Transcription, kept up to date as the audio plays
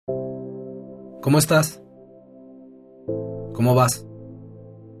¿Cómo estás? ¿Cómo vas?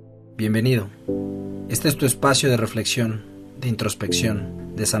 Bienvenido. Este es tu espacio de reflexión, de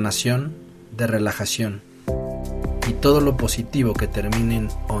introspección, de sanación, de relajación y todo lo positivo que termine en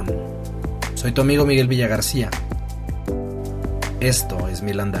on. Soy tu amigo Miguel Villagarcía. Esto es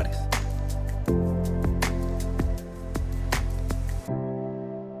Mil Andares.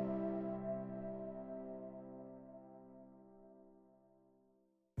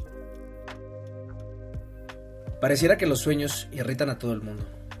 Pareciera que los sueños irritan a todo el mundo.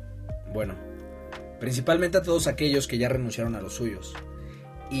 Bueno, principalmente a todos aquellos que ya renunciaron a los suyos.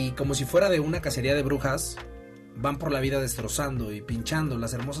 Y como si fuera de una cacería de brujas, van por la vida destrozando y pinchando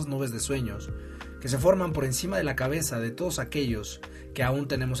las hermosas nubes de sueños que se forman por encima de la cabeza de todos aquellos que aún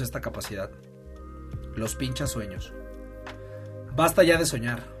tenemos esta capacidad. Los pinchasueños. Basta ya de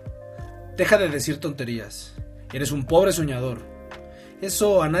soñar. Deja de decir tonterías. Eres un pobre soñador.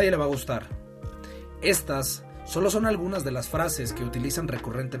 Eso a nadie le va a gustar. Estas solo son algunas de las frases que utilizan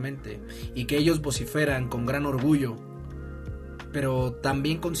recurrentemente y que ellos vociferan con gran orgullo, pero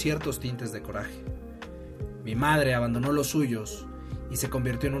también con ciertos tintes de coraje. Mi madre abandonó los suyos y se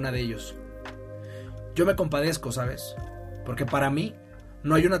convirtió en una de ellos. Yo me compadezco, ¿sabes? Porque para mí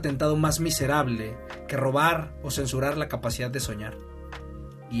no hay un atentado más miserable que robar o censurar la capacidad de soñar.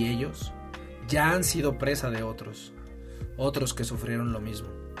 Y ellos ya han sido presa de otros que sufrieron lo mismo.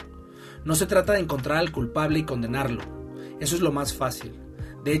 No se trata de encontrar al culpable y condenarlo. Eso es lo más fácil.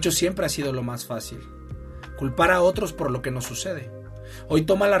 De hecho, siempre ha sido lo más fácil. Culpar a otros por lo que nos sucede. Hoy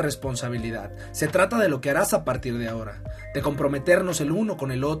toma la responsabilidad. Se trata de lo que harás a partir de ahora. De comprometernos el uno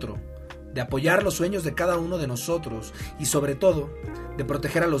con el otro. De apoyar los sueños de cada uno de nosotros. Y sobre todo, de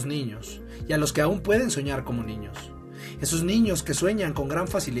proteger a los niños. Y a los que aún pueden soñar como niños. Esos niños que sueñan con gran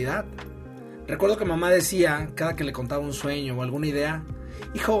facilidad. Recuerdo que mamá decía, cada que le contaba un sueño o alguna idea: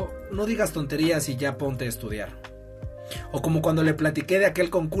 hijo, no digas tonterías y ya ponte a estudiar. O como cuando le platiqué de aquel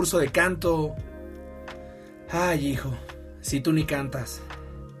concurso de canto: ay, hijo, si tú ni cantas.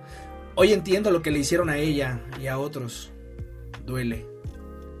 Hoy entiendo lo que le hicieron a ella y a otros. Duele.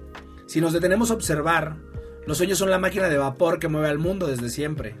 Si nos detenemos a observar, los sueños son la máquina de vapor que mueve al mundo desde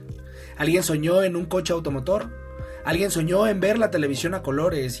siempre. ¿Alguien soñó en un coche automotor? Alguien soñó en ver la televisión a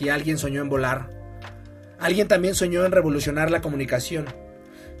colores y alguien soñó en volar. Alguien también soñó en revolucionar la comunicación.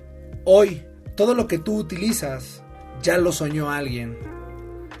 Hoy, todo lo que tú utilizas, ya lo soñó alguien.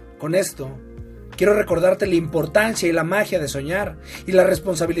 Con esto, quiero recordarte la importancia y la magia de soñar y la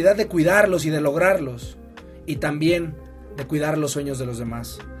responsabilidad de cuidarlos y de lograrlos. Y también de cuidar los sueños de los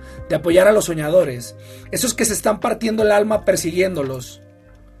demás. De apoyar a los soñadores, esos que se están partiendo el alma persiguiéndolos.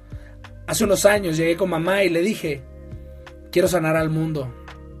 Hace unos años llegué con mamá y le dije: quiero sanar al mundo.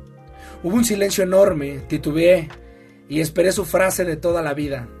 Hubo un silencio enorme, titubeé y esperé su frase de toda la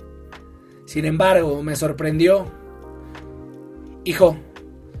vida. Sin embargo, me sorprendió. Hijo,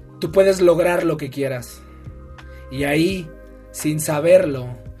 tú puedes lograr lo que quieras. Y ahí, sin saberlo,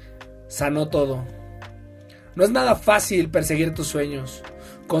 sanó todo. No es nada fácil perseguir tus sueños,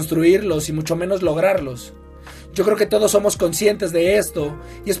 construirlos y mucho menos lograrlos. Yo creo que todos somos conscientes de esto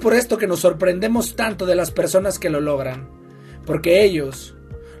y es por esto que nos sorprendemos tanto de las personas que lo logran. Porque ellos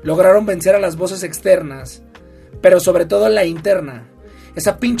lograron vencer a las voces externas, pero sobre todo la interna.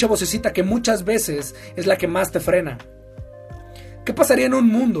 Esa pinche vocecita que muchas veces es la que más te frena. ¿Qué pasaría en un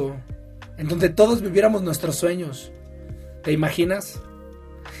mundo en donde todos viviéramos nuestros sueños? ¿Te imaginas?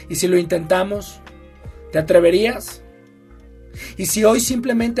 ¿Y si lo intentamos? ¿Te atreverías? ¿Y si hoy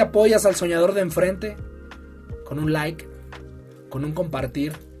simplemente apoyas al soñador de enfrente? Con un like, con un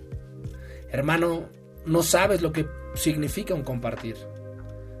compartir. Hermano, no sabes lo que significa un compartir.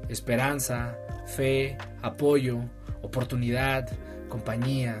 Esperanza, fe, apoyo, oportunidad,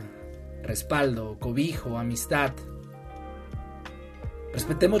 compañía, respaldo, cobijo, amistad.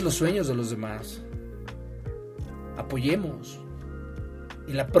 Respetemos los sueños de los demás. Apoyemos.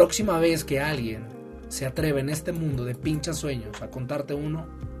 Y la próxima vez que alguien se atreve en este mundo de pinchas sueños a contarte uno,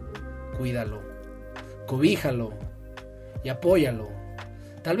 cuídalo, cobíjalo y apóyalo.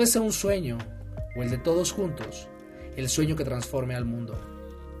 Tal vez sea un sueño, o el de todos juntos, el sueño que transforme al mundo.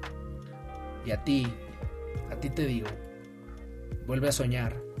 Y a ti te digo, vuelve a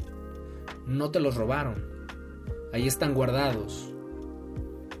soñar. No te los robaron. Ahí están guardados.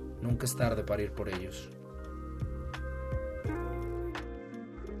 Nunca es tarde para ir por ellos.